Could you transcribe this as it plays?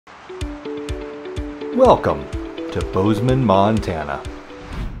Welcome to Bozeman, Montana.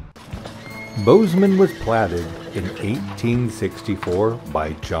 Bozeman was platted in 1864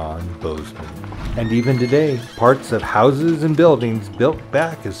 by John Bozeman, and even today, parts of houses and buildings built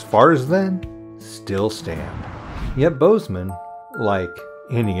back as far as then still stand. Yet Bozeman, like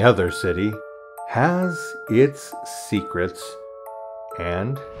any other city, has its secrets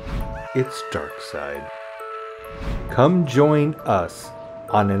and its dark side. Come join us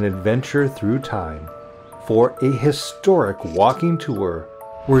on an adventure through time for a historic walking tour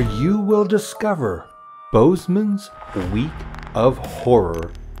where you will discover Bozeman's Week of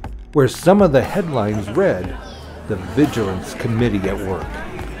Horror, where some of the headlines read, "The Vigilance Committee at Work,"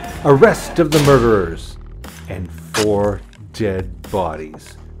 "Arrest of the Murderers," and 4 dead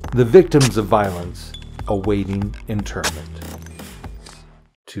bodies, the victims of violence awaiting interment.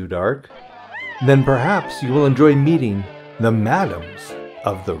 Too dark? Then perhaps you will enjoy meeting the madams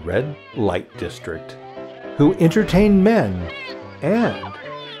of the Red Light District, who entertain men and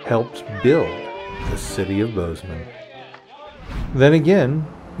helped build the city of Bozeman. Then again,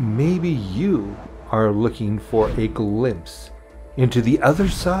 maybe you are looking for a glimpse into the other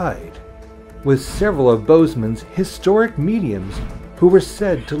side, with several of Bozeman's historic mediums who were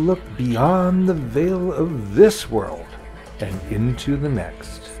said to look beyond the veil of this world and into the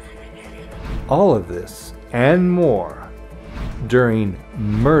next. All of this and more during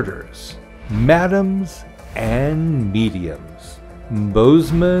Murders, Madams, and Mediums,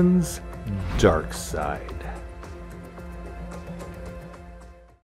 Bozeman's Dark Side.